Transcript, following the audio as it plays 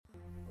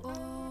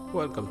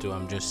Welcome to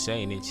I'm Just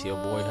Saying. It's your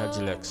boy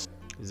Hajilex.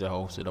 Is the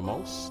host of the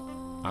most.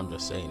 I'm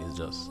just saying it's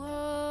just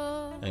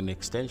an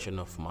extension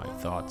of my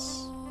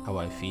thoughts, how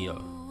I feel,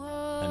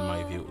 and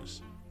my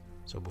views.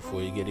 So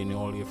before you get into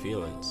all your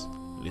feelings,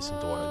 listen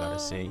to what I gotta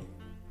say.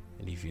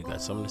 And if you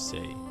got something to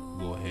say,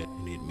 go ahead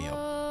and hit me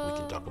up. We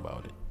can talk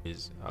about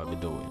it. I'll be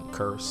doing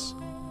curse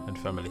and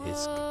family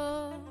history.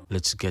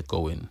 Let's get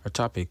going. Our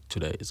topic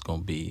today is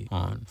going to be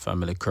on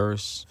family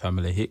curse,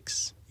 family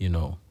hicks,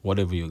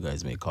 whatever you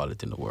guys may call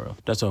it in the world.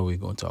 That's what we're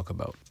going to talk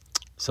about.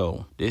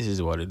 So, this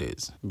is what it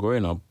is.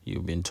 Growing up,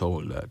 you've been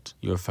told that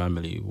your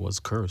family was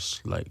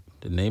cursed, like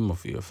the name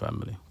of your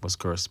family was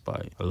cursed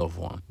by a loved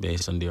one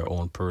based on their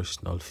own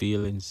personal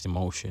feelings,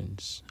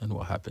 emotions, and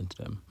what happened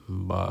to them.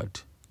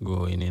 But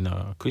growing in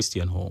a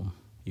Christian home,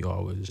 you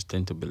always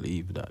tend to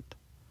believe that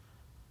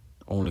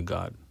only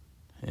God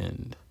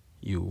and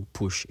you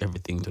push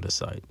everything to the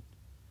side.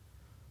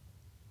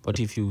 But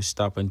if you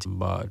stop and think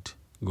about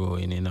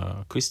growing in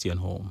a Christian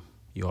home,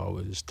 you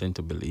always tend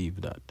to believe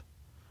that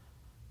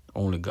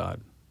only God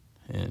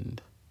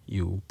and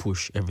you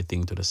push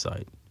everything to the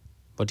side.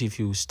 But if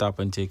you stop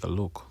and take a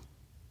look,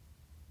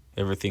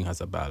 everything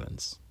has a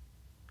balance.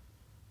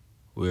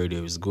 Where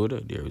there is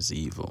good, there is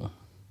evil.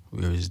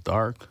 Where there is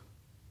dark,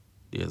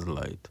 there is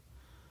light.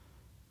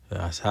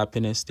 There is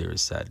happiness, there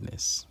is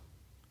sadness.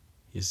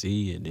 You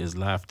see, there's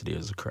laughter,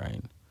 there's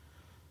crying.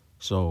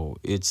 So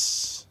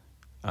it's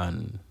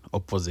an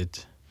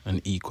opposite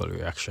and equal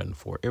reaction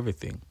for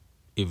everything.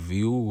 If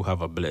you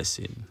have a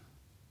blessing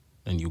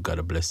and you got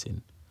a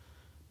blessing,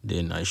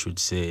 then I should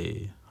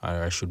say,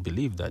 or I should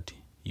believe that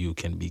you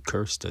can be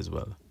cursed as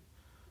well.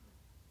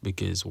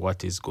 Because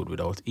what is good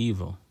without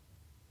evil?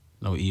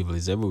 Now evil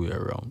is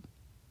everywhere around.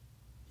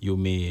 You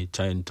may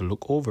try to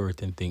look over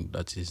it and think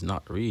that it's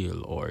not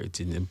real or it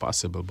is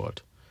impossible,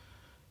 but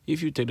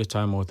if you take the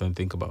time out and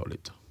think about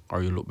it,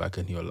 or you look back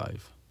in your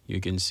life, you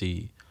can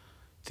see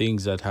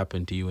things that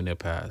happened to you in the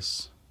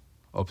past,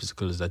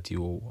 obstacles that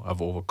you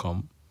have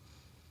overcome,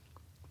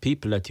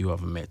 people that you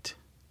have met,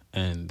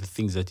 and the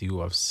things that you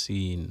have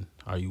seen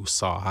or you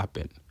saw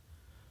happen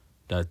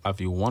that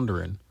have you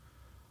wondering,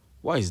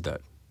 why is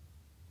that?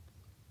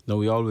 Now,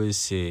 we always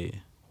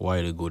say,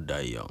 why the good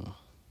die young?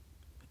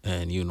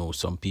 And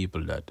some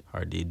people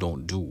they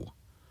don't do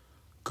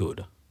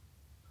good,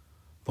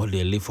 but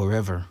they live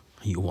forever.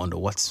 You wonder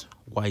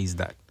why is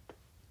that?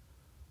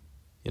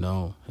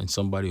 And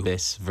somebody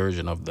best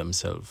version of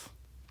themselves.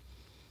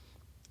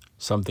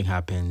 Something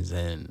happens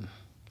and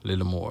a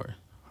little more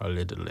or a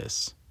little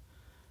less,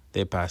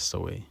 they passed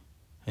away.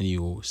 And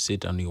you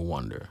sit and you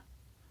wonder,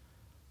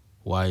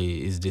 why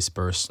is this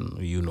person,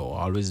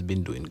 always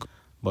been doing good?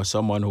 But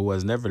someone who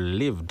has never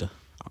lived an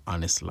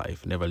honest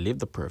life, never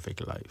lived a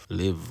perfect life,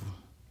 live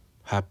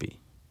happy.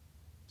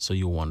 So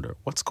you wonder,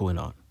 what's going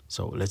on?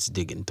 So let's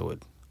dig into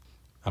it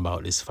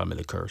about this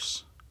family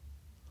curse.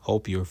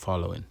 Hope you're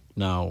following.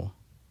 Now,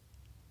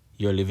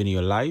 you're living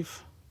your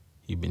life,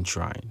 you've been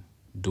trying,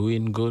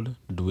 doing good,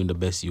 doing the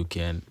best you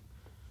can,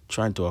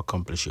 trying to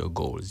accomplish your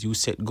goals. You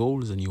set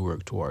goals and you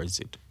work towards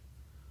it.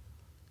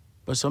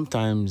 But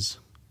sometimes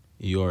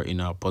you're in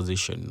a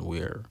position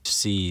where you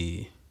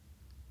see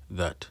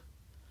that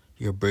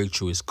your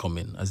breakthrough is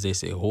coming. As they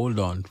say, hold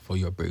on for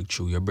your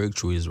breakthrough. Your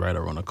breakthrough is right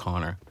around the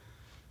corner.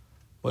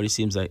 But it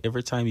seems like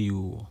every time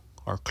you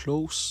are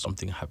close,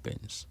 something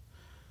happens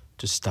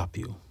to stop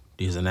you.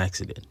 There's an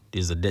accident.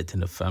 There's a death in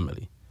the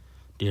family.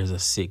 There's a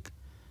sick.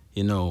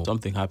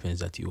 Something happens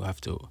that you have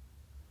to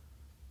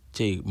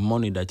take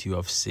money that you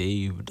have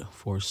saved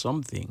for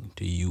something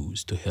to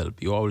use to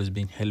help. You've always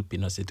been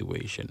helping a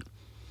situation.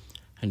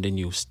 And then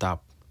you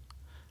stop.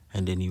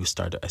 And then you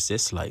start to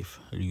assess life.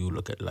 You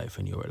look at life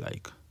and you're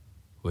like,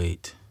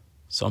 wait,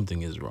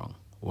 something is wrong.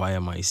 Why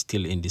am I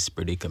still in this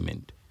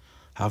predicament?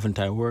 Haven't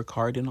I worked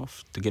hard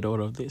enough to get out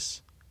of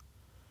this?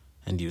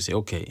 And you say,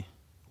 okay,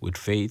 with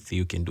faith,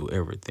 you can do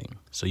everything.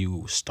 So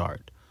you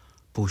start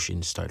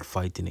pushing, start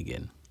fighting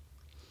again.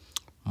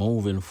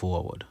 Moving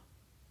forward.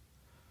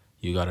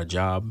 You got a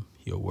job,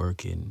 you're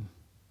working,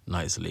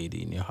 nice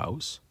lady in your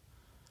house,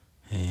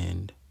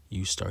 and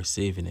you start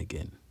saving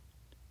again.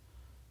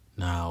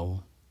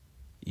 Now,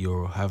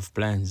 you have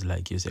plans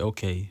like you say,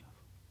 okay,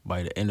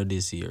 by the end of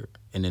this year,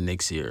 in the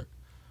next year,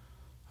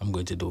 I'm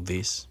going to do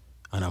this,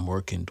 and I'm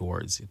working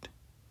towards it.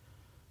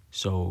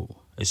 So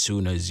as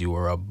soon as you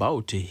are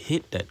about to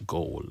hit that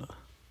goal,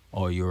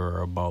 or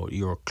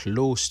you're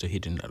close to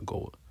hitting that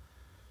goal,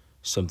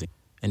 something,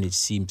 and it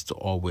seems to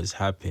always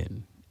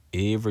happen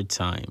every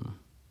time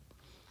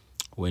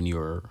when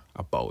you're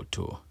about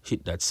to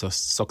hit that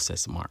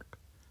success mark.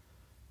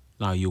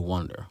 Now you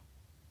wonder,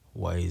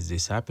 why is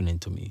this happening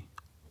to me?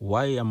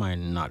 Why am I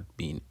not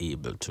being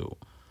able to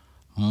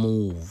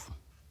move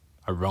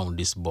around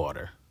this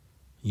border?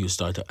 You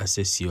start to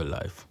assess your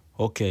life.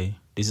 Okay,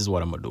 this is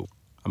what I'm going to do.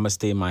 I'm going to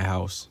stay in my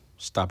house,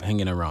 stop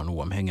hanging around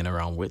who I'm hanging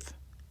around with.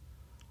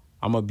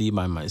 I'm going to be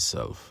by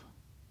myself.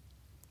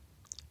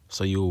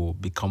 So you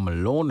become a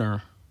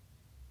loner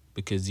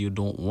because you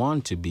don't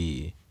want to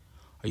be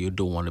or you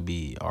don't want to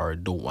be or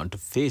don't want to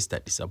face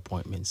that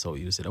disappointment. So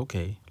you said,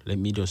 okay, let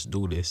me just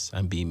do this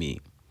and be me.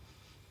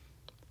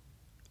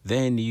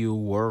 Then you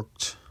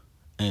worked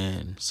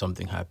and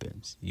something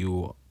happens.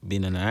 You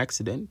been in an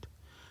accident,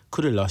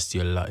 could have lost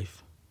your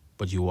life,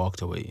 but you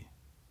walked away.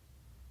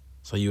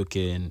 So you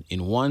can,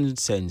 in one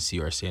sense,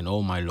 you are saying,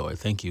 oh my Lord,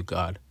 thank you,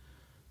 God,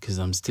 because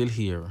I'm still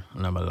here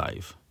and I'm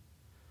alive.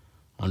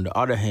 On the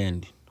other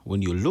hand,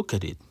 when you look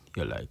at it,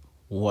 you're like,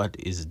 what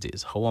is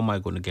this? How am I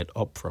going to get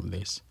up from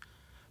this?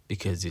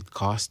 Because it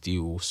cost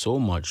you so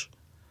much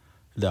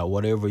that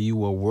whatever you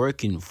were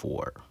working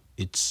for,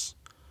 it's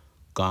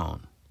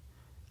gone.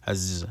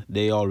 As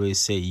they always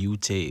say, you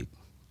take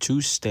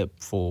 2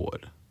 steps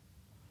forward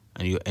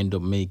and you end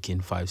up making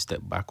 5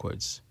 steps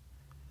backwards.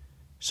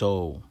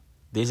 So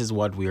this is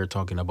what we are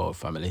talking about,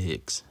 Family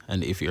Hicks.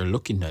 And if you're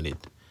looking at it,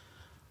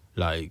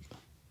 like,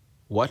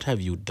 what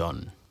have you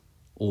done?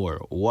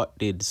 Or what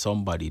did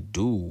somebody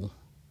do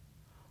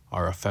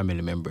or a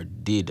family member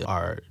did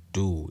or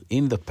do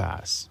in the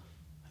past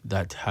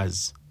that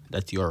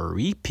you're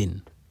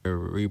reaping a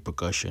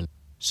repercussion?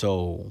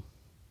 So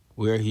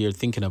we're here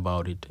thinking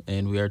about it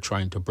and we are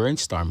trying to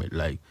brainstorm it.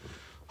 Like,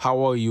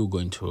 how are you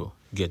going to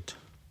get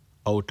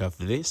out of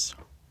this,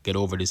 get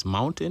over this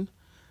mountain?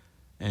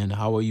 And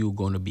how are you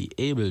going to be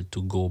able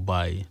to go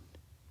by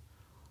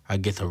or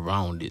get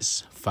around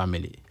this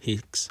family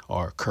hicks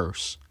or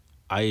curse?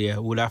 I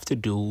would have to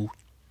do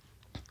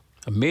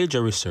a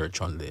major research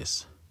on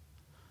this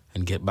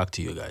and get back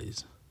to you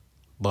guys.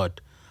 But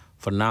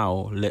for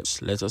now,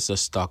 let us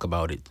just talk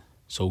about it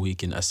so we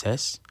can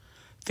assess,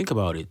 think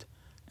about it,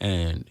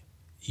 and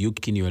you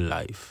in your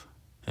life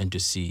and to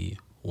see,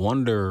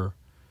 wonder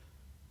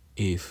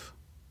if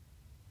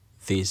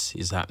this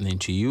is happening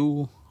to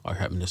you or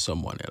happening to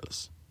someone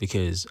else.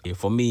 Because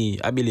for me,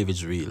 I believe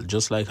it's real.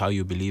 Just like how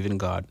you believe in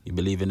God, you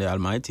believe in the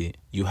Almighty,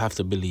 you have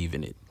to believe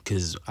in it.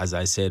 Because as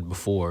I said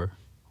before,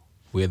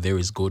 where there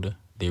is good,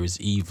 there is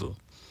evil.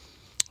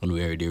 And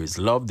where there is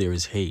love, there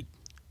is hate.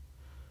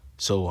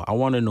 So I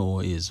want to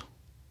know is,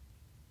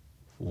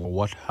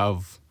 what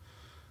have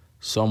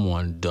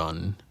someone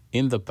done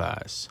in the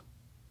past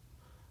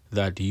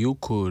that you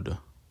could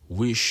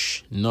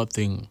wish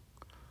nothing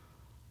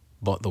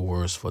but the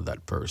worst for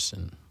that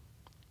person?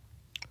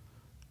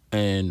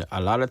 And a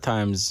lot of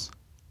times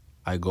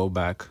I go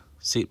back,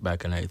 sit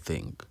back, and I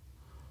think,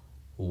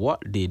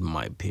 what did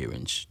my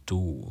parents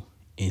do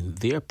in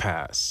their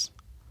past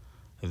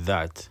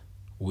that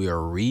we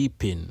are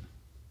reaping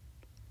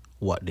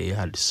what they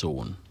had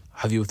sown?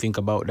 Have you think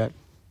about that?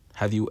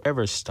 Have you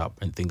ever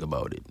stopped and think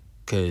about it?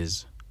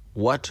 Because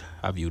what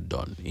have you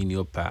done in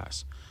your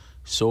past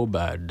so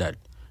bad that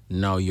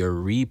now you're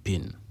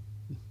reaping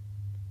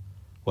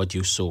what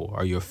you sow,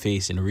 or you're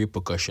facing the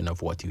repercussion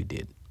of what you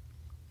did?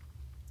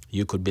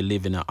 You could be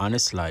living an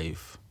honest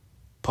life,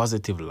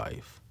 positive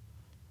life,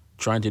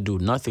 trying to do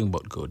nothing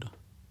but good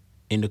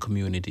in the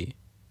community,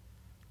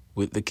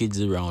 with the kids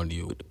around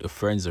you, with the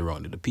friends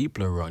around you, the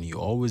people around you,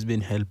 always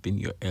been helping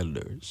your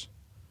elders,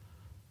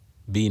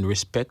 being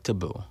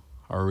respectable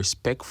or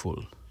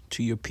respectful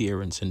to your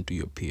parents and to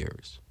your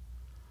peers.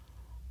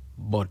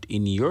 But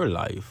in your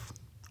life,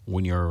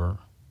 when you're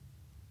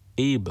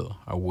able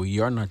or when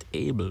you're not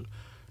able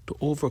to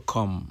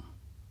overcome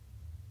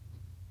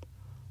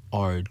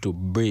or to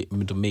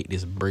make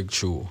this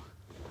breakthrough,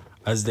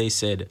 as they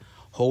said,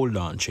 hold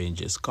on,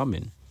 change is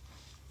coming.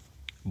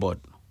 But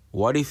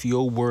what if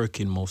you're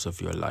working most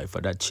of your life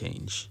for that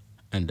change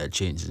and that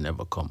change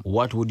never come?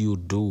 What would you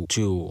do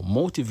to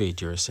motivate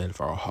yourself,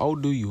 or how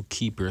do you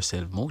keep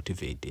yourself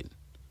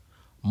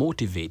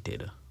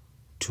motivated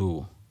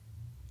to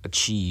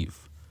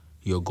achieve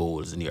your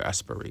goals and your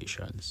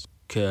aspirations?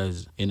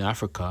 Because in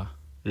Africa,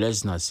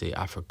 let's not say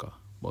Africa,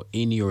 but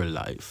in your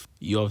life,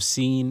 you have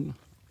seen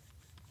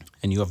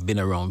and you have been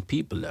around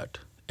people that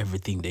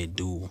everything they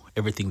do,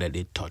 everything that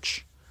they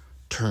touch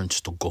turns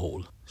to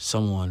gold.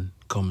 Someone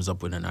comes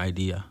up with an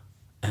idea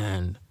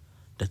and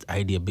that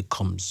idea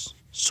becomes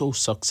so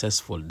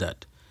successful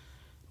that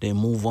they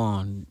move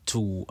on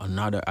to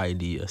another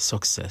idea.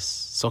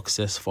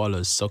 Success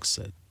follows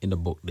success. In the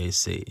book they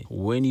say,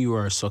 when you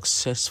are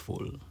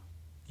successful,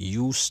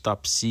 you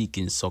stop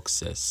seeking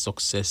success.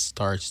 Success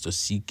starts to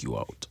seek you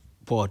out.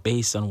 But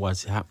based on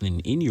what's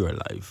happening in your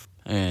life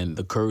and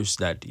the curse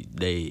that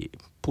they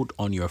put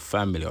on your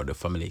family, or the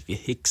family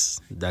hicks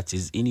that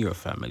is in your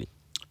family,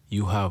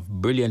 you have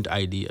brilliant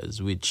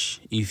ideas, which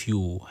if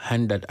you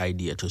hand that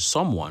idea to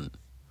someone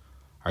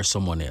or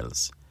someone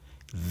else,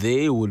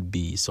 they will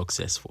be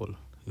successful.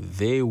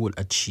 They will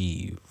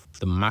achieve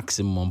the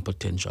maximum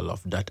potential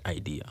of that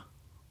idea.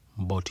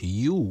 But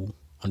you,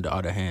 on the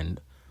other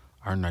hand,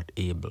 are not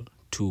able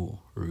to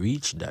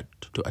reach that,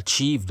 to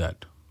achieve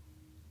that,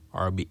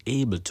 or be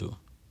able to.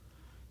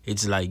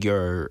 It's like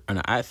you're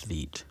an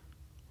athlete,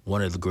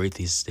 one of the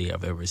greatest they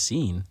have ever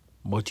seen,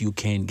 but you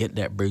can't get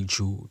that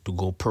breakthrough to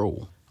go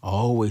pro.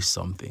 Always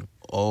something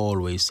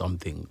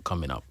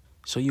coming up.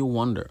 So you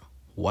wonder,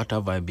 what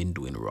have I been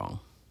doing wrong?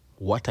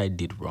 What I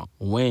did wrong?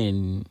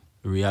 When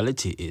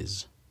reality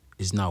is,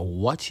 It's not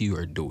what you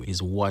are doing,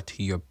 it's what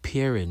your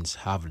parents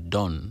have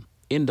done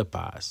in the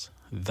past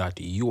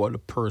that you are the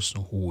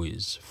person who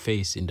is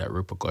facing that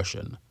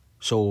repercussion.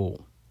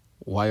 So,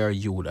 why are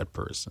you that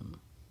person?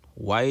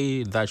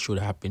 Why that should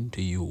happen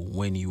to you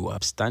when you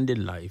have standard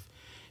life,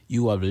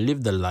 you have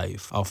lived a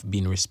life of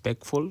being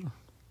respectful,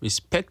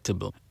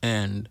 respectable,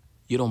 and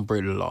you don't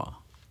break the law.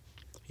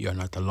 You're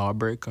not a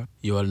lawbreaker.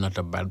 You are not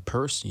a bad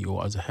person. You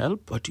are a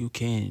help, but you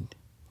can't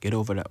get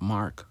over that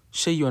mark.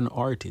 Say you're an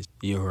artist.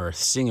 You're a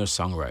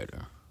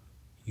singer-songwriter.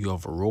 You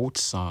have wrote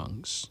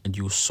songs and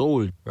you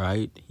sold,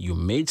 right? You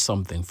made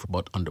something,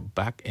 but on the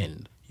back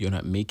end, you're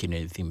not making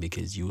anything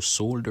because you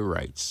sold the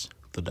rights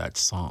to that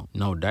song.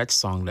 Now that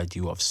song that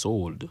you have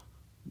sold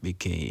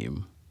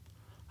became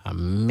a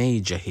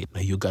major hit.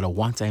 Now you got a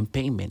one-time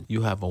payment.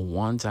 You have a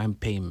one-time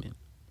payment,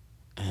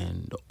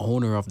 and the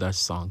owner of that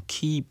song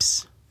keep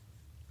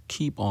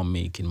on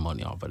making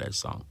money off of that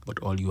song. But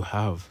all you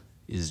have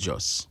is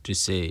just to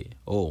say,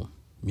 oh,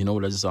 you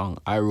know that song,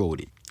 I wrote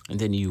it. And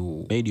then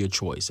you made your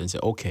choice and say,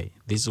 okay,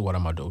 this is what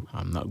I'm gonna do.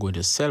 I'm not going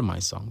to sell my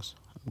songs.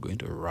 I'm going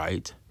to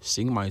write,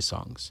 sing my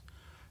songs,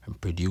 and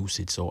produce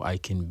it so I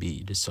can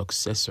be the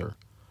successor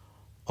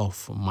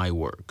of my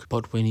work.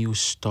 But when you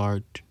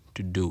start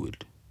to do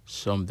it,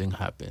 something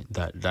happened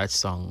that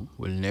song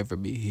will never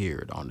be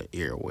heard on the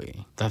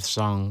airway. That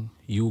song,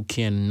 you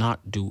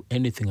cannot do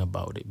anything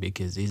about it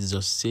because it's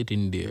just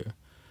sitting there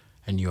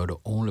and you're the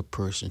only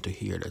person to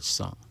hear that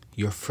song.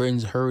 Your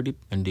friends heard it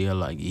and they're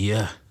like,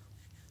 yeah,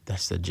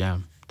 that's the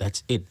jam.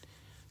 That's it.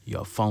 You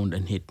have found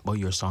and hit, but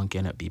your song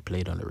cannot be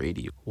played on the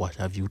radio. What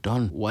have you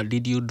done? What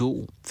did you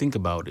do? Think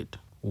about it.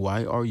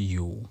 Why are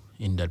you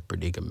in that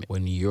predicament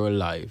when your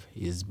life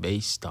is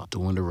based on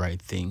doing the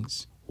right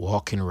things,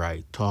 walking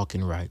right,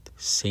 talking right,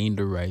 saying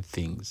the right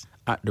things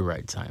at the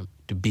right time,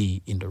 to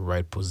be in the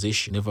right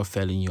position, never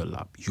fell in your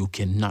lap? You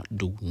cannot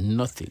do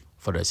nothing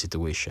for that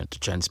situation to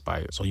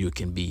transpire so you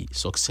can be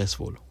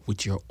successful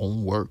with your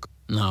own work.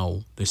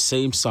 Now, the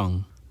same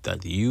song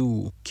that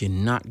you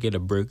cannot get a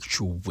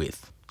breakthrough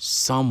with,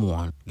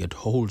 someone get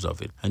hold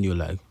of it and you're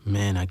like,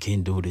 man, I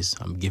can't do this.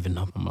 I'm giving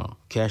up. I'm gonna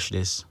cash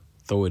this,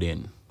 throw it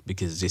in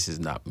because this is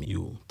not me.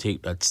 You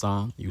take that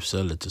song, you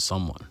sell it to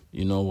someone.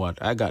 You know what?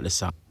 I got the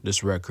song.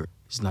 This record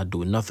is not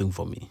doing nothing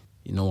for me.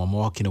 You know, I'm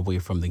walking away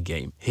from the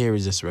game. Here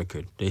is this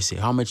record. They say,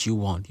 how much you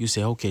want? You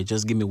say, okay,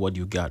 just give me what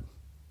you got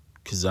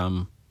because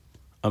I'm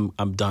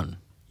done.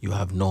 You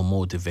have no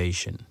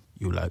motivation.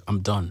 You're like, I'm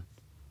done.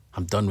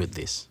 I'm done with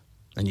this.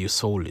 And you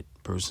sold it.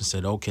 Person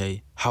said,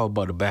 okay, how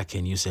about the back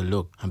end? You said,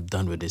 look, I'm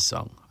done with this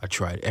song. I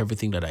tried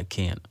everything that I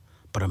can,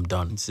 but I'm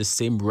done. It's the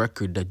same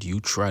record that you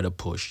try to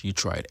push. You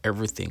tried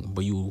everything,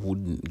 but you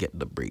wouldn't get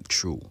the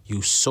breakthrough.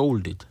 You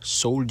sold it,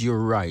 sold your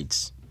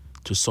rights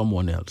to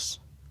someone else.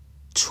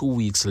 2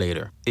 weeks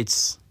later,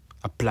 it's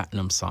a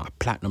platinum song, a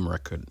platinum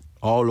record,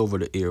 all over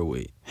the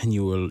airway. And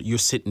you're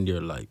sitting there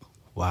like,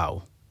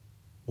 wow,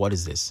 what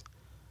is this?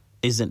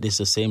 Isn't this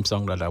the same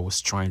song that I was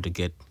trying to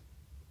get?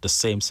 The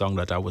same song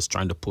that I was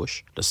trying to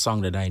push, the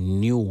song that I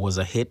knew was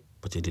a hit,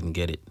 but you didn't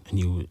get it. And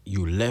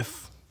you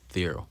left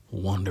there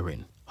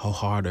wondering, how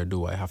harder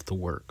do I have to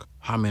work?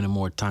 How many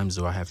more times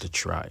do I have to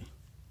try?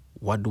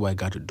 What do I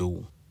got to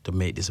do to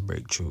make this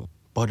breakthrough?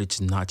 But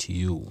it's not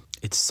you.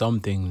 It's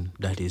something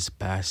that is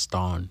passed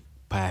down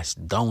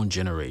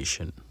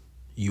generation.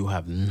 You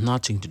have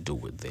nothing to do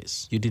with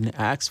this. You didn't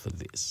ask for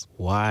this.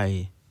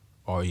 Why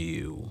are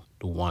you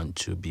the one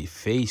to be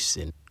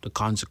facing the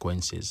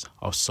consequences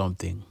of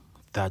something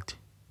that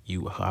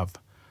you have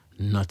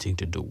nothing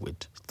to do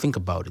with? Think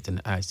about it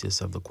and ask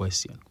yourself the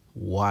question,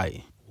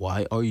 why?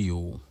 Why are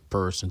you the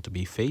person to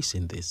be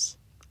facing this?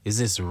 Is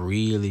this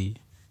really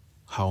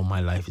how my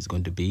life is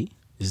going to be?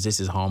 Is this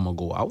how I'm going to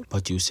go out?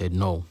 But you said,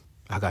 no,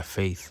 I got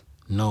faith.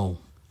 No,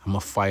 I'm a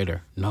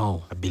fighter.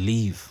 No, I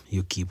believe.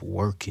 You keep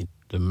working.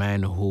 The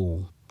man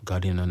who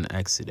got in an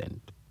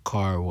accident,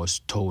 car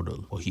was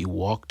totaled, but he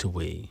walked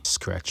away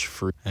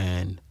scratch-free.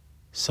 And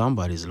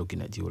somebody's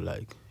looking at you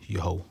like,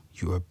 yo,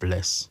 you are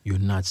blessed. You're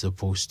not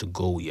supposed to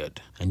go yet.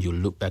 And you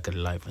look back at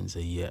life and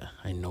say, yeah,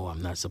 I know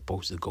I'm not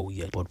supposed to go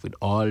yet. But with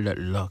all that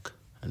luck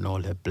and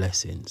all that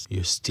blessings,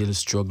 you're still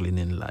struggling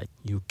in life.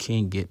 You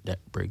can't get that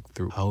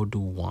breakthrough. How do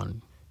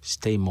one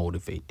stay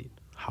motivated?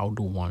 How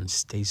do one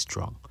stay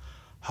strong?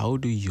 How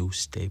do you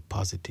stay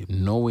positive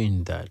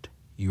knowing that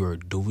you're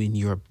doing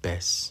your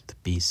best to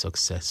be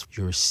successful?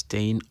 You're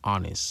staying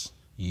honest.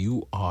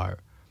 You are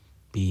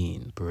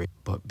being brave,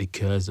 but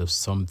because of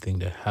something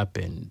that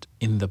happened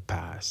in the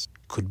past,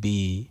 could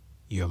be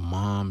your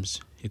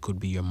mom's, it could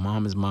be your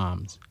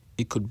mom's,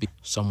 it could be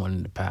someone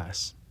in the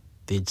past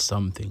did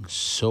something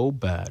so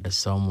bad that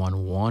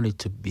someone wanted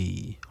to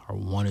be or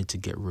wanted to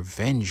get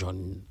revenge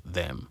on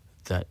them,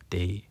 that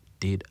they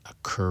did a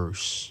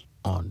curse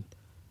on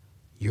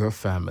your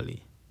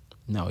family.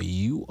 Now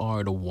you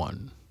are the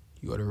one,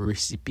 you are the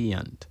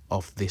recipient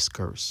of this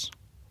curse.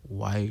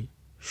 Why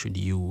should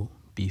you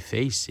be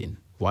facing?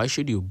 Why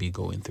should you be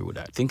going through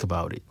that? Think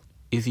about it.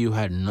 If you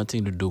had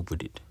nothing to do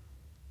with it,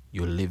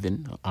 you're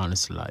living an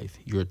honest life.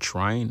 You're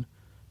trying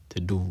to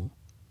do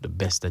the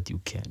best that you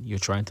can. You're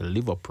trying to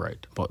live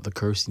upright, but the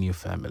curse in your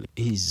family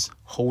is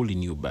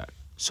holding you back.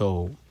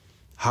 So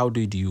how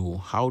do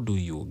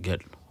you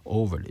get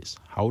over this?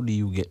 How do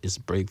you get this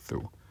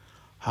breakthrough?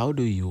 How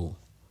do you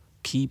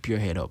keep your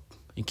head up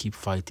and keep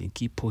fighting,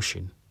 keep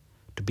pushing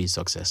to be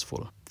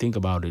successful? Think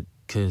about it,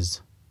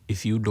 because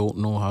if you don't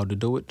know how to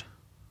do it,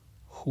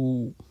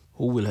 who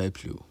who will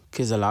help you?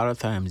 Because a lot of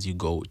times you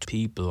go to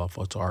people of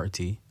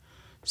authority.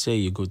 Say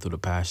you go to the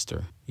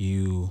pastor,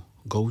 you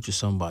go to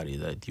somebody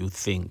that you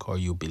think or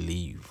you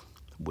believe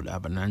would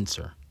have an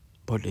answer,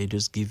 but they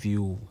just give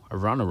you a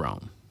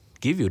runaround,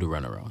 give you the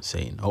runaround,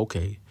 saying,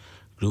 okay,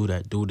 do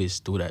that, do this,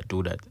 do that,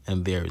 do that.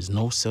 And there is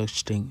no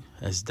such thing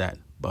as that.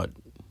 But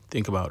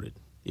think about it.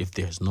 If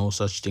there's no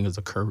such thing as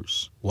a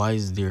curse, why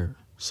is there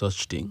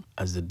such thing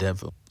as the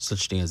devil,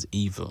 such thing as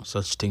evil,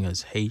 such thing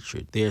as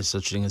hatred? There's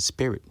such thing as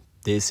spirit.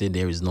 They say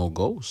there is no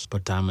ghost,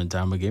 but time and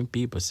time again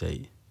people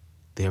say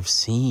they have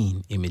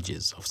seen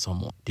images of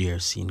someone. They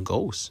have seen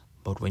ghosts.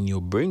 But when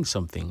you bring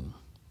something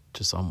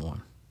to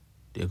someone,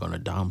 they're going to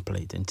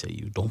downplay it and tell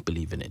you, don't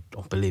believe in it.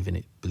 Don't believe in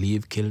it.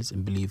 Believe kills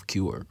and believe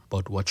cure.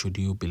 But what should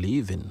you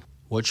believe in?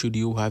 What should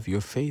you have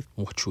your faith?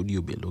 What should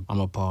you be? Look, I'm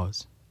going to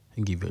pause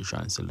and give you a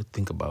chance to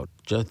think about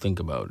it. Just think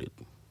about it.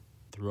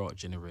 Throughout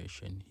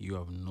generation, you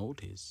have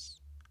noticed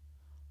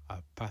a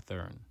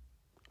pattern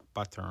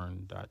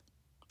that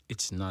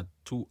it's not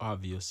too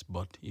obvious,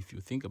 but if you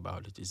think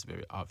about it, it's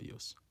very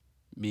obvious.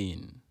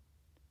 Mean,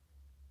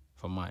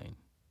 for mine,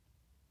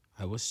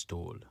 I was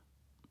told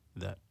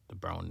that the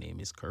Brown name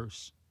is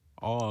cursed.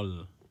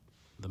 All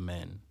the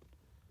men,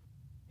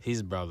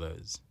 his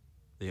brothers,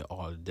 they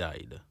all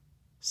died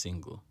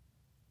single.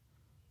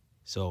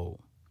 So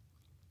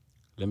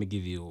let me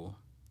give you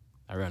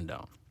a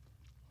rundown.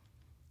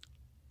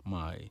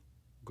 My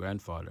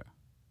grandfather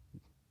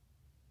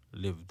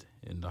lived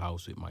in the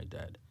house with my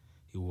dad.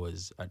 It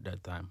was at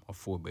that time a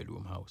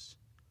 4-bedroom house.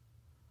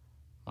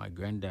 My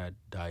granddad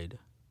died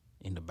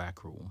in the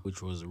back room,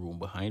 which was the room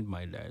behind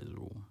my dad's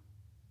room.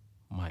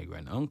 My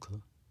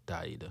granduncle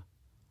died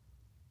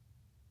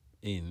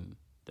in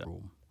the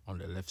room on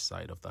the left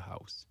side of the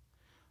house.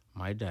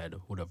 My dad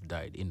would have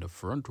died in the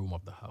front room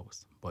of the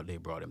house, but they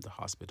brought him to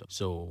hospital.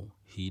 So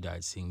he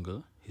died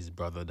single, his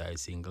brother died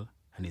single,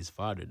 and his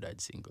father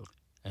died single.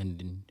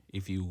 And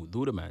if you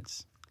do the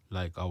maths,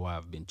 like how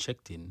I've been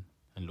checked in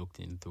and looked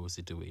into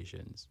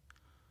situations,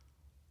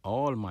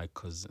 all my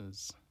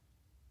cousins,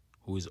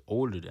 who is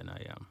older than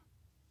I am,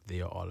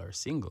 they all are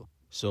single.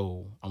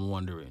 So I'm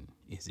wondering,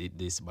 is it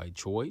this by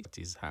choice? What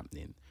is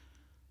happening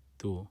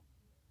to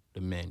the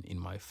men in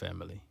my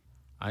family?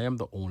 I am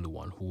the only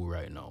one who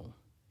right now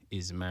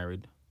is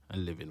married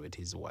and living with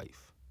his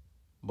wife.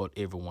 But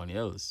everyone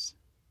else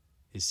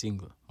is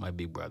single. My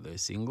big brother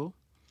is single.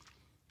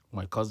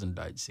 My cousin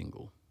died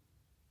single.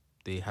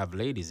 They have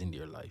ladies in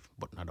their life,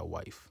 but not a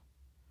wife.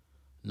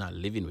 Not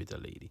living with a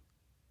lady.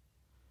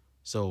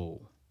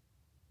 So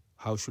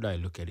how should I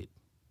look at it?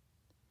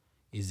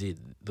 Is it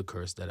the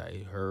curse that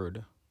I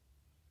heard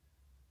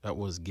that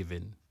was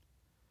given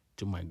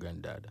to my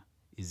granddad?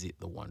 Is it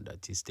the one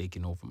that is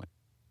taking over my?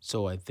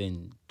 So I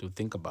tend to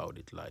think about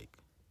it like,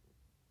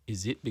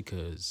 is it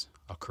because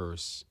a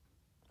curse?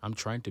 I'm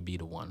trying to be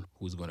the one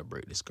who's going to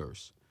break this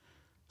curse.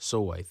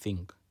 So I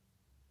think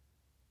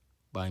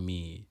by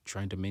me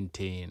trying to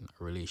maintain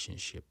a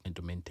relationship and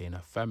to maintain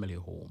a family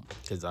home,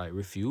 because I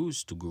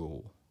refuse to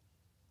grow,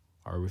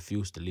 I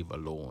refuse to live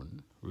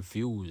alone,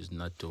 refuse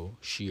not to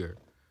share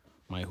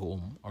my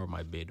home or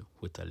my bed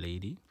with a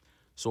lady.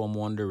 So I'm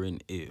wondering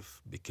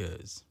if,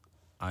 because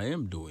I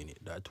am doing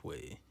it that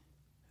way,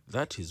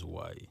 that is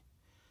why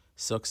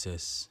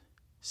success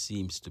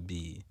seems to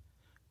be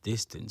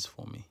distance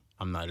for me.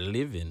 I'm not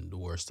living the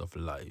worst of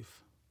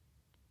life,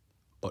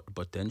 but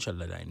potential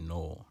that I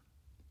know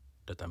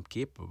that I'm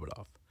capable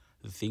of,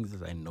 the things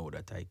that I know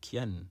that I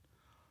can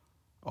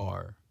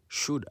or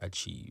should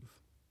achieve,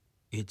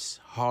 it's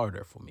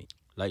harder for me.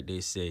 Like they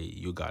say,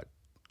 you got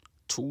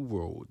two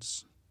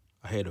roads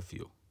ahead of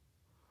you.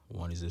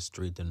 One is a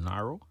straight and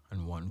narrow,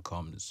 and one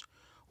comes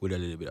with a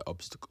little bit of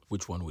obstacle.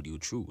 Which one would you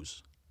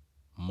choose?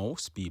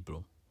 Most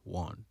people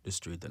want the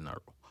straight and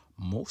narrow.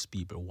 Most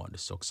people want the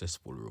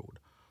successful road.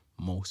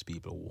 Most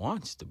people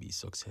want to be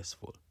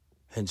successful.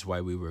 Hence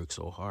why we work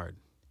so hard.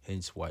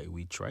 Hence why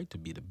we try to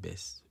be the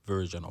best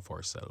version of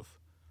ourselves.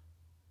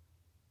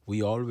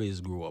 We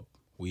always grow up.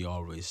 We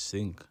always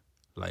think.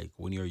 Like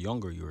when you're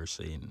younger, you're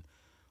saying,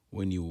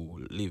 when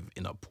you live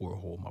in a poor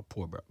home, a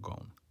poor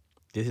background,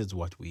 this is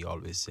what we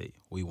always say.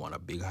 We want a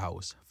big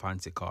house,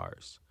 fancy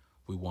cars.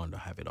 We want to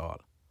have it all.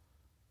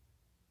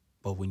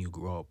 But when you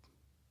grow up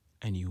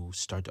and you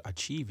start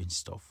achieving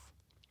stuff,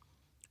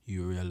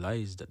 you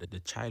realize that the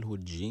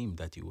childhood dream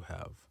that you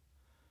have,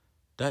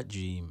 that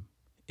dream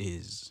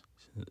is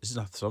it's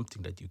not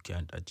something that you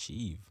can't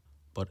achieve.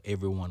 But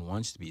everyone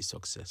wants to be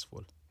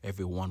successful.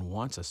 Everyone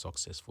wants a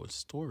successful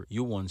story.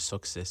 You want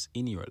success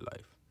in your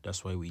life.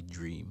 That's why we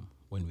dream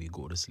when we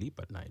go to sleep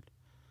at night.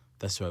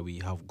 That's why we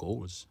have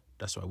goals.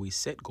 That's why we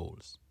set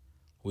goals.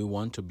 We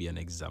want to be an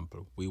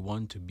example. We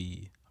want to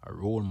be a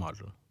role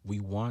model. We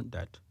want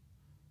that.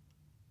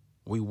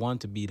 We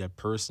want to be that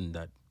person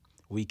that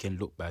we can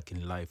look back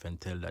in life and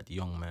tell that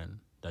young man,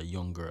 that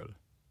young girl,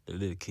 the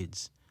little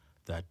kids,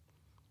 that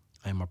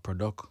I'm a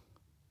product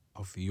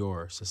of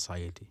your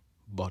society,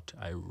 but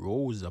I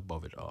rose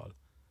above it all,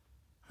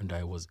 and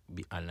I was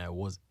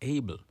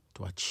able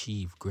to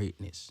achieve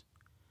greatness.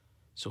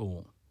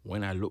 So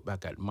when I look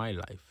back at my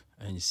life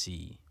and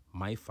see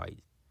my fight,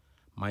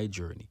 my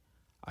journey,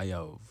 I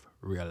have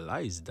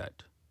realized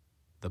that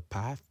the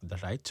path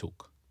that I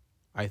took,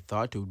 I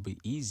thought it would be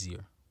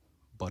easier,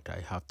 but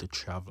I have to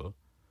travel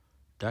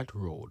that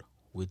road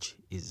which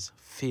is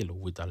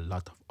filled with a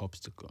lot of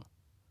obstacles.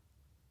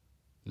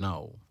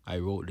 Now, I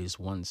wrote this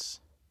once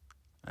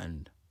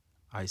and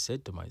I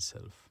said to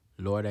myself,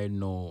 Lord, I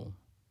know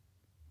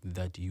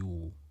that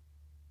you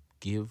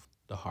give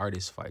the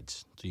hardest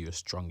fights to your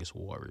strongest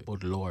warrior.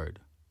 But Lord,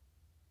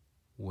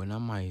 when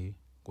am I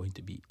going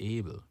to be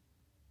able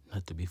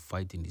not to be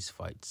fighting these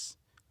fights?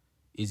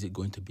 Is it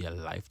going to be a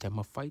lifetime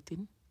of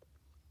fighting?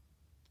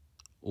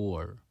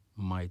 Or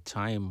my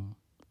time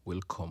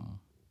will come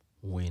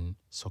when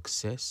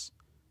success,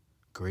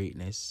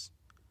 greatness,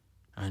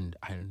 and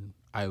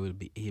I will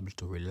be able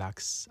to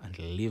relax and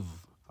live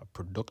a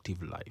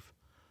productive life,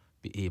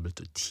 be able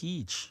to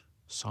teach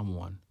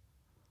someone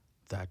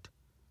that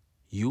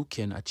you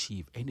can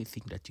achieve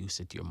anything that you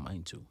set your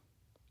mind to.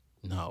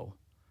 Now,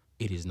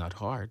 it is not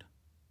hard.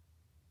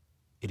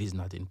 It is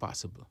not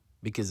impossible.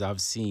 Because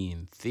I've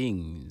seen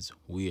things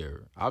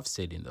where I've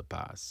said in the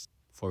past,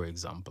 for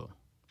example,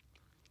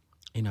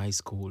 in high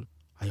school,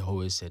 I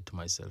always said to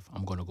myself,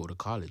 I'm going to go to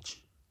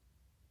college.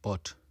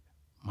 But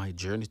my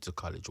journey to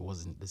college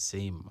wasn't the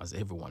same as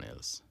everyone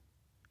else,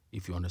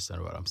 if you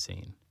understand what I'm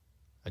saying.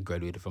 I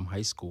graduated from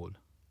high school.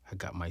 I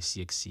got my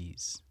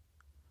CXCs.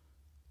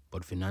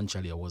 But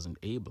financially, I wasn't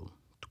able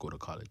to go to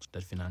college.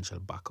 That financial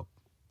backup.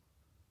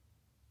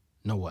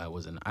 No, I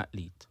was an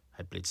athlete.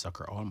 I played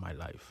soccer all my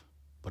life,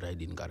 but I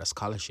didn't get a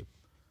scholarship.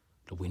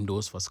 The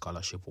windows for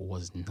scholarship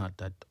was not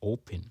that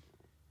open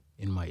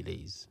in my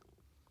days.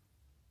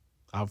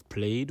 I've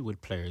played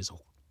with players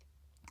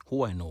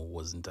who I know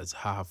wasn't as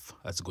half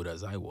as good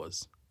as I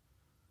was,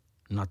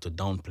 not to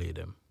downplay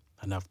them.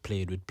 And I've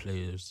played with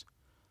players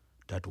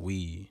that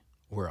we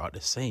were at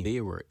the same.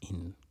 They were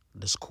in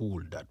the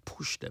school that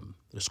pushed them,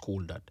 the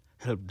school that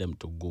helped them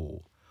to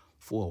go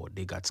forward.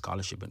 They got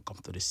scholarship and come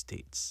to the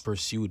States,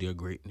 pursue their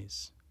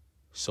greatness.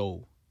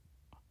 So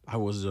I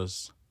was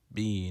just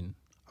being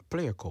a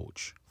player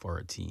coach for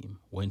a team,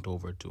 went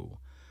over to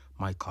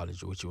my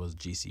college, which was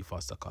GC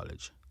Foster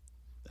College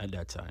at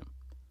that time.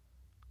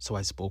 So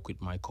I spoke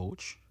with my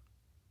coach,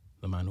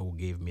 the man who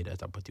gave me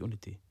that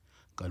opportunity.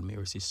 God may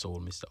rest his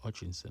soul, Mr.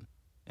 Hutchinson.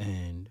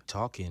 And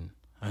talking,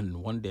 and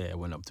one day I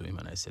went up to him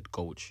and I said,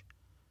 Coach,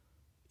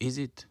 is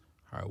it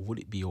or would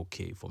it be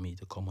okay for me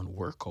to come and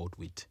work out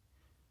with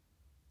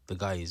the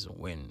guys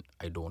when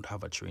I don't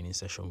have a training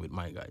session with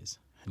my guys?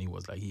 And he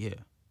was like, yeah.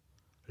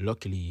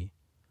 Luckily,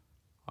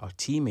 a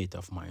teammate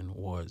of mine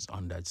was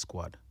on that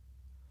squad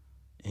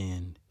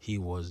and he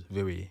was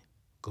very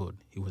good.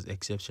 He was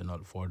exceptional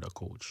for the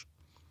coach.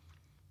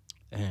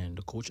 And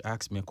the coach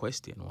asked me a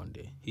question one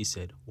day. He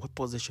said, what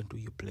position do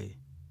you play?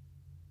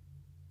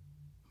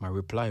 My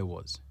reply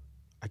was,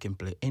 I can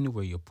play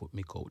anywhere you put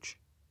me, coach.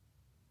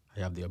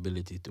 I have the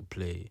ability to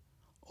play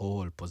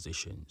all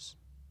positions.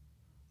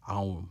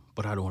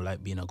 But I don't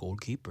like being a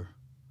goalkeeper.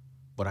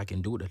 But I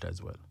can do that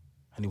as well.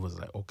 And he was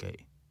like, okay.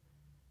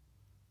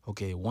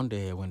 Okay, one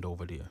day I went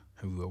over there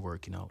and we were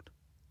working out.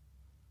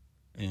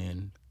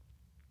 And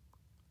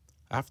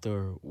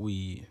after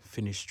we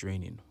finished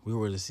training, we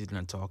were just sitting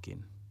and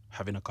talking,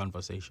 having a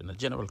conversation, a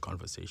general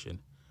conversation.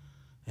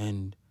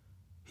 And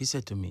he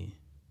said to me,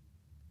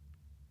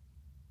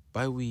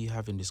 by we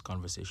having this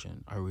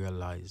conversation, I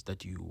realized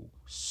that you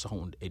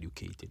sound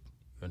educated.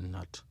 You're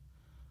not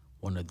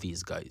one of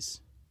these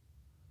guys.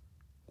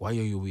 Why are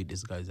you with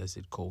these guys? I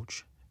said,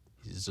 Coach,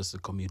 it's just a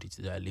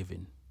community that I live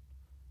in.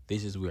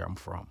 This is where I'm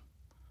from.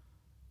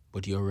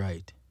 But you're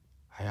right.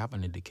 I have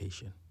an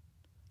education.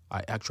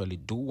 I actually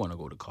do want to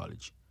go to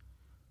college.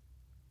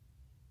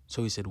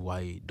 So he said,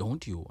 why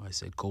don't you? I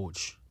said,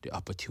 Coach, the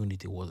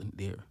opportunity wasn't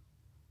there.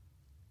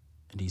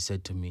 And he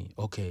said to me,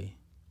 okay,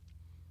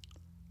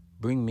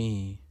 bring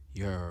me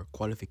your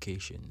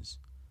qualifications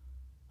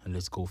and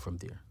let's go from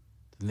there.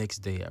 The next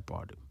day I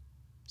brought him.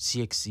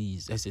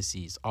 CXCs,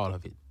 SSCs, all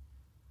of it.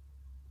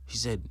 He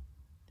said,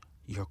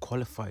 you're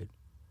qualified.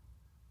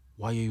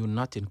 Why are you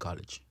not in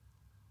college?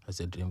 I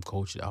said to him,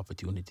 Coach, the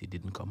opportunity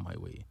didn't come my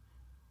way.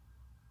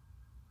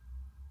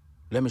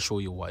 Let me show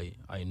you why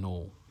I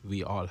know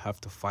we all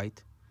have to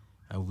fight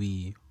and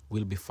we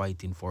will be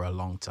fighting for a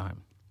long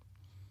time.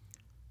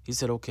 He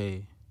said,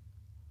 okay,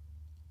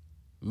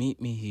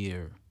 meet me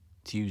here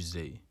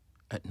Tuesday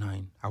at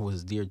 9. I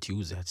was there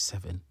Tuesday at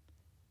 7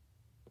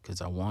 because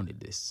I wanted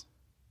this.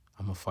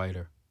 I'm a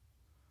fighter.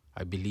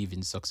 I believe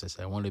in success.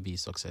 I want to be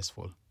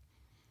successful.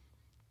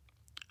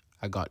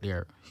 I got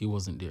there. He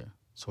wasn't there.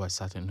 So I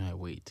sat and I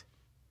wait.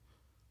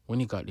 When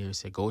he got there, he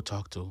said, go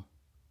talk to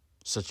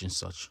such and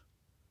such.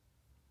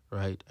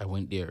 right? I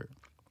went there.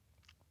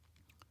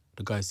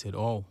 The guy said,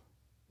 "Oh,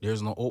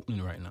 there's no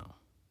opening right now."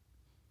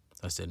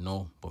 I said,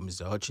 "No, but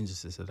Mr. Hutchins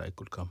said I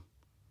could come."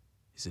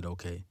 He said,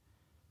 "Okay,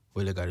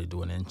 well, you got to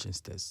do an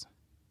entrance test."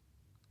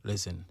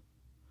 Listen,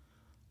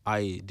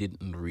 I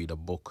didn't read a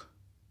book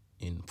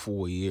in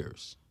 4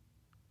 years.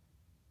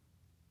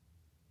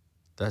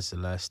 That's the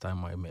last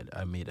time I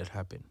made it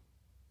happen.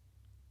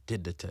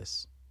 Did the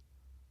test.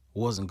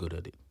 Wasn't good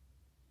at it.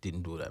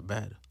 Didn't do that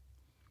bad.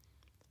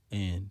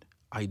 And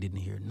I didn't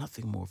hear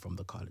nothing more from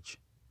the college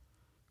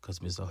because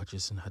Mr.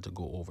 Hutchison had to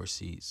go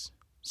overseas.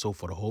 So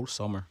for the whole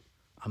summer,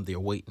 I'm there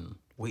waiting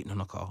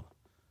on a call.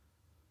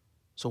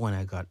 So when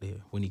I got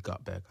there, when he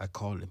got back, I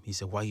called him. He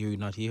said, "Why are you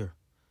not here?"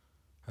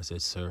 I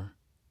said, "Sir,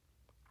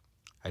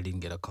 I didn't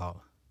get a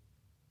call."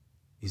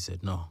 He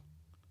said, "No,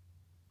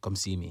 come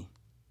see me."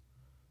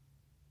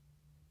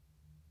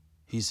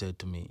 He said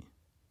to me,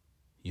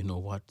 "You know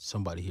what?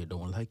 Somebody here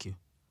don't like you."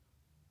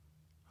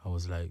 I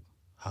was like,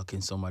 "How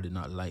can somebody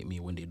not like me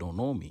when they don't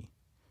know me?"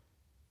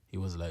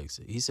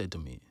 He said to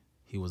me,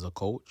 he was a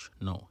coach?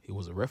 No, he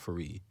was a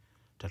referee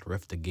that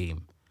ref the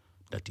game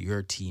that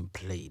your team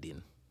played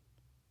in.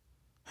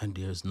 And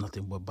there's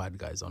nothing but bad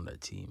guys on that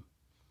team.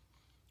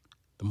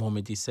 The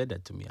moment he said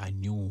that to me, I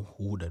knew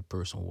who that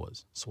person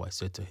was. So I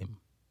said to him,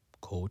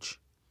 "Coach,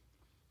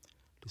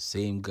 the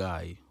same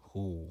guy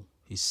who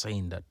is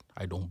saying that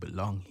I don't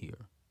belong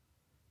here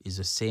is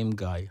the same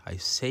guy I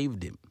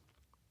saved him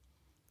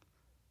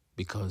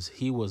because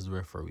he was the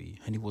referee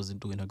and he wasn't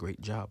doing a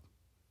great job.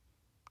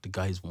 The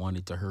guys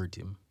wanted to hurt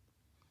him."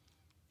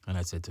 And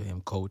I said to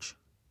him, "Coach,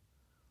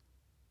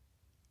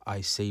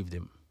 I saved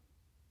him."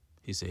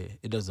 He said,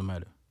 "It doesn't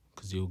matter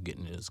because you're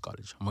getting into this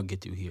college. I'm going to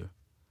get you here.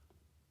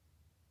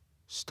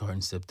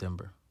 Starting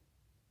September,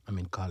 I'm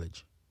in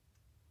college."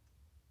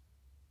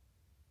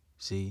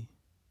 See,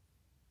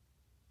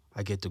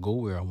 I get to go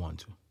where I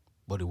want to,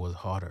 but it was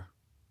harder.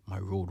 My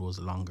road was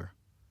longer.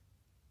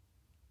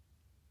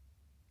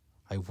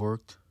 I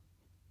worked.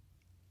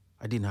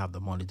 I didn't have the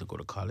money to go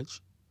to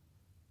college,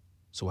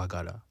 so I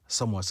got a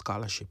somewhat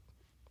scholarship.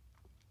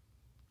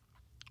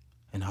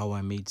 And how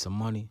I made some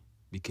money,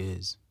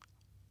 because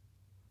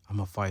I'm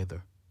a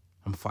fighter.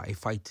 I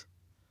fight.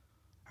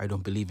 I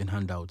don't believe in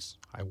handouts.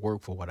 I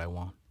work for what I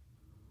want.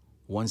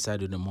 One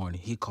Saturday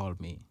morning, he called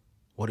me.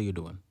 "What are you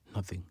doing?"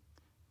 "Nothing."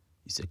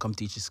 He said, "Come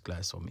teach this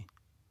class for me."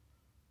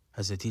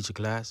 I said, "Teach a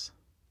class?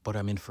 But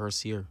I'm in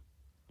first year.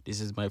 This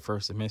is my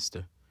first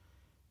semester."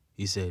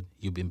 He said,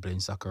 "You've been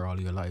playing soccer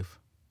all your life.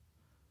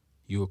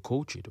 You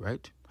coach it,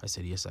 right?" I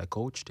said, "Yes, I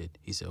coached it."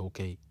 He said,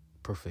 "Okay,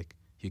 perfect.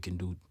 You can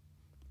do it."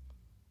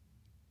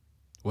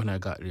 When I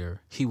got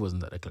there, he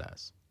wasn't at the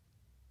class.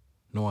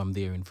 No, I'm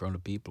there in front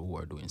of people who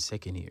are doing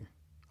second year.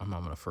 I'm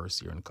on my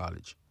first year in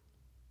college.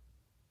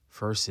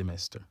 First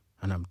semester,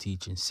 and I'm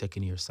teaching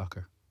second year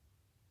soccer.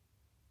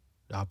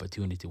 The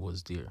opportunity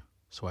was there,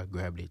 so I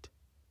grabbed it.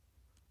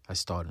 I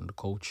started to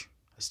coach.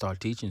 I started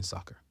teaching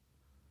soccer.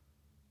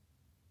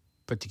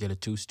 Particular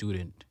two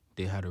students,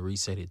 they had to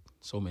reset it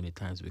so many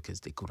times because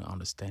they couldn't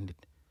understand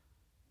it.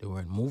 They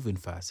weren't moving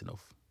fast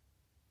enough.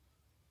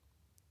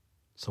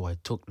 So I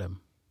took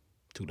them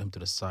to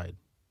the side.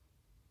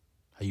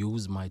 I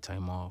used my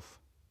time off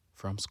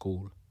from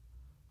school,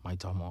 my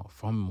time off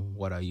from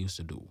what I used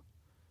to do,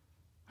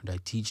 and I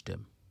teach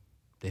them.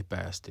 They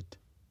passed it.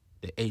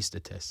 They aced the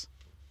test.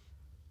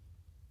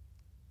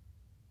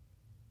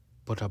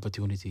 But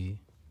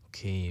opportunity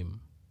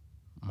came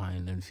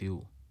mine and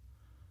few.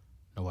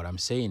 Now what I'm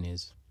saying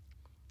is,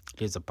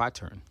 there's a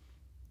pattern.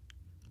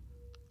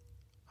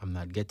 I'm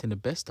not getting the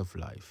best of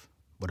life,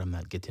 but I'm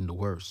not getting the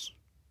worst.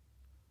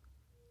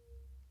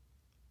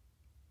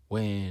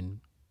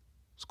 When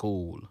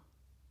school,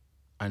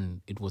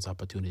 and it was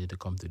opportunity to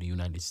come to the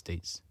United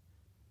States,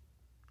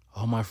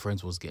 all my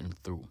friends was getting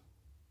through.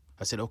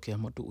 I said, "Okay,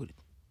 I'm gonna do it."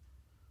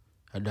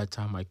 At that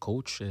time, I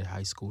coached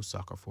high school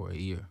soccer for a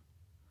year.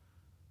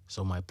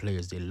 So my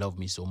players, they love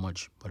me so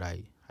much, but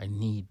I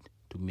need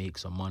to make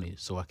some money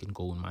so I can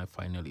go in my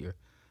final year.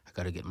 I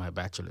gotta get my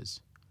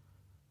bachelor's.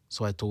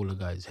 So I told the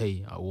guys,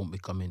 "Hey, I won't be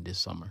coming this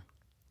summer.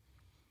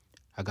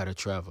 I gotta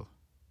travel."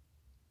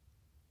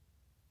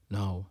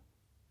 Now,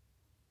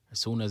 as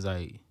soon as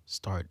I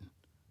start,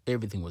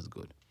 everything was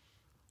good.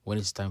 When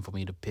it's time for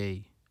me to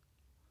pay,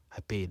 I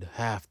paid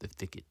half the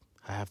ticket,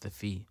 half the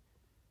fee.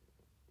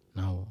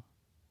 Now,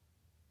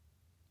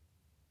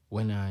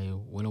 when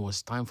it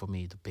was time for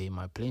me to pay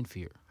my plane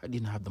fare, I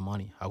didn't have the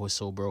money. I was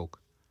so broke.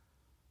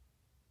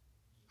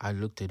 I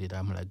looked at it.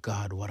 I'm like,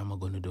 "God, what am I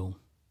gonna do?"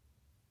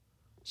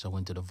 So I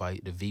went to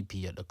the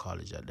VP at the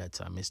college at that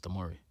time, Mr.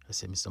 Murray. I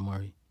said, "Mr.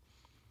 Murray,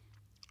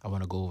 I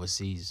want to go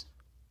overseas,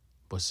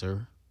 but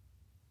sir,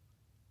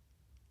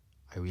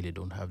 I really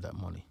don't have that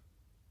money."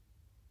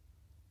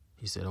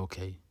 He said,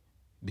 "Okay,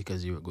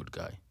 because you're a good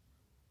guy.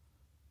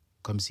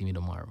 Come see me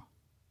tomorrow."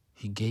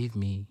 He gave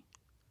me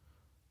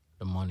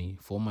the money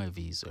for my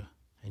visa,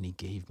 and he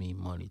gave me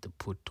money to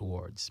put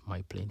towards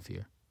my plane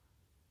fare.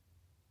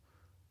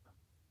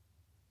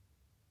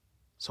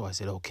 So I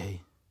said,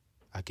 "Okay,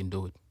 I can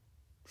do it."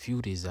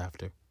 Few days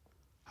after,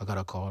 I got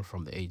a call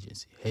from the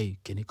agency. Hey,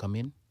 can you come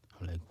in?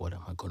 I'm like, what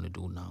am I going to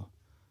do now?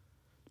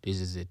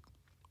 This is it.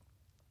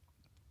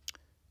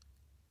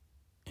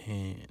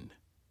 And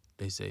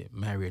they say,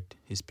 Marriott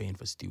is paying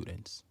for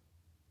students.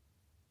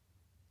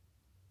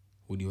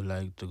 Would you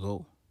like to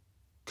go?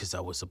 Because I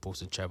was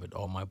supposed to travel with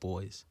all my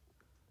boys.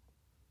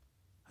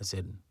 I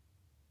said,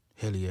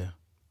 hell yeah,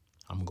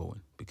 I'm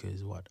going.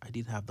 Because what? I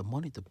didn't have the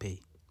money to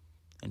pay.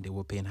 And they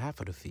were paying half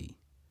of the fee.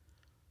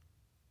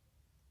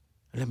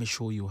 Let me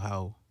show you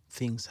how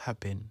things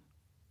happen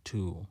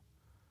to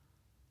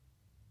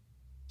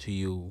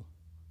you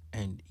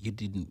and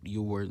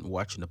you weren't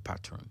watching the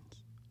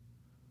patterns.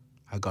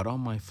 I got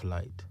on my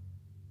flight.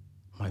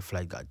 My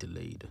flight got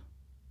delayed.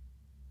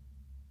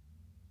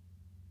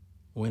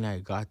 When I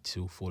got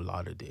to Fort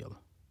Lauderdale,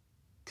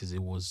 because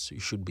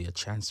it should be a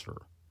transfer,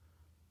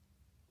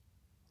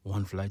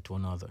 one flight to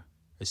another.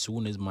 As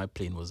soon as my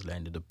plane was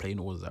landed, the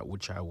plane was at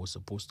which I was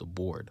supposed to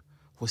board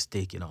was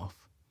taking off.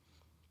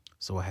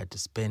 So I had to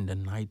spend the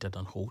night at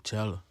a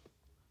hotel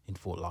in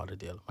Fort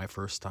Lauderdale, my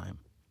first time.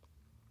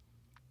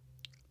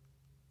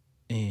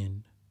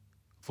 And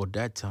for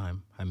that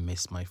time, I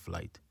missed my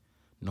flight.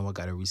 Now I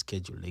got to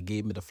reschedule. They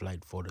gave me the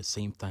flight for the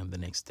same time the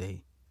next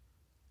day.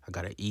 I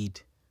got to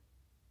eat.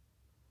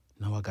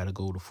 Now I got to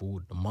go to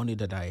food. The money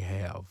that I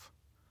have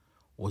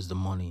was the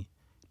money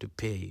to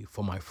pay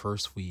for my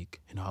first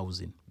week in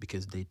housing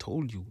because they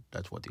told you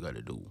that's what you got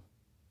to do.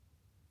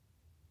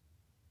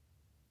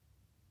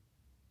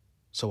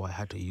 So I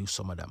had to use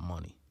some of that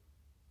money.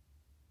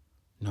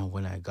 Now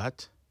when I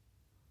got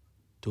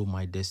to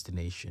my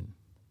destination,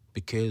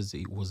 because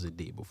it was the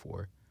day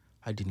before,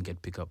 I didn't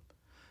get picked up.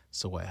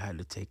 So I had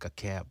to take a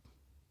cab.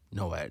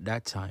 No, at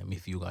that time,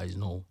 if you guys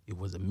know, it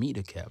was a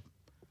meter cab.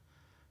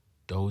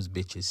 Those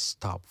bitches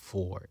stopped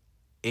for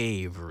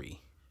every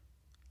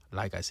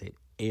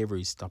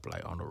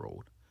stoplight on the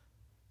road.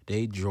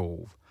 They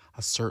drove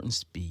a certain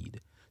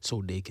speed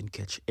so they can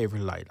catch every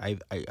light.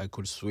 I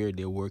could swear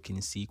they work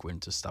in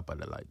sequence to stop at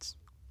the lights.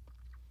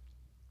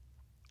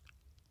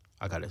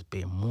 I got to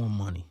pay more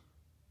money.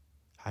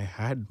 I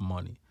had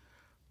money,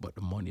 but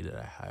the money that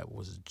I had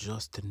was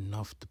just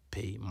enough to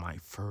pay my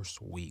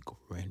first week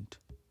rent.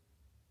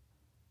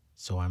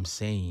 So I'm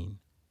saying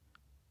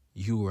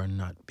you are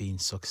not being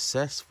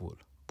successful,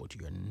 but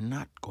you're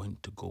not going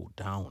to go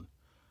down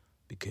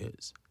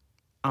because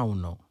I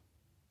don't know.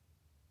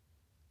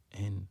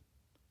 And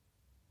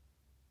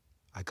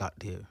I got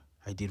there.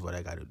 I did what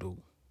I got to do,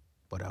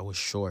 but I was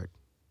short.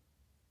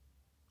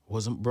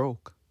 Wasn't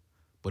broke.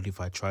 But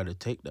if I tried to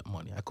take that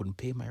money, I couldn't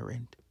pay my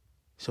rent.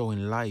 So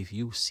in life,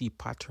 you see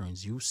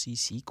patterns, you see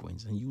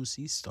sequence, and you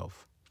see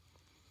stuff,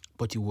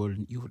 but you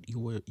weren't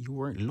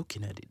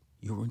looking at it.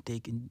 You weren't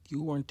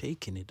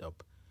taking it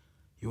up.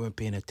 You weren't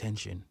paying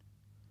attention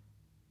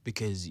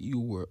because you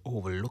were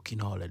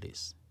overlooking all of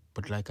this.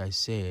 But like I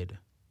said,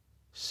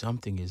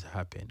 something has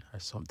happened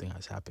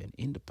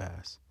in the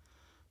past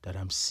that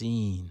I'm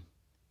seeing.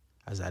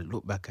 As I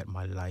look back at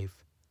my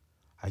life,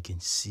 I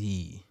can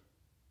see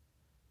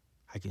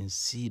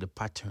the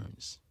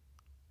patterns.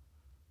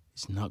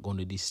 It's not going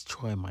to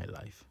destroy my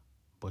life,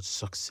 but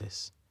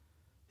success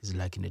is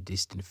like in the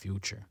distant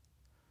future.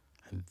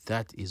 And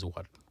that is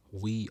what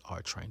we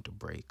are trying to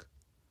break.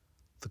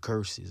 The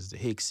curses, the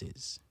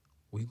hexes,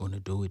 we're going to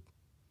do it.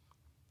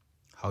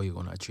 How you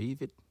going to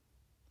achieve it?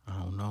 I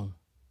don't know.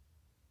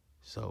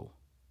 So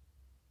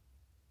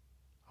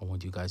I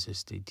want you guys to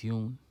stay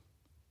tuned,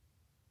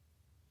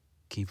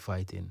 keep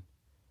fighting,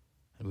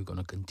 and we're going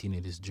to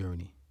continue this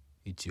journey.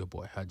 It's your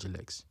boy,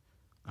 Hajilex.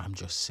 I'm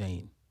just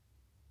saying.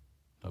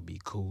 Now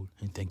be cool,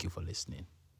 and thank you for listening.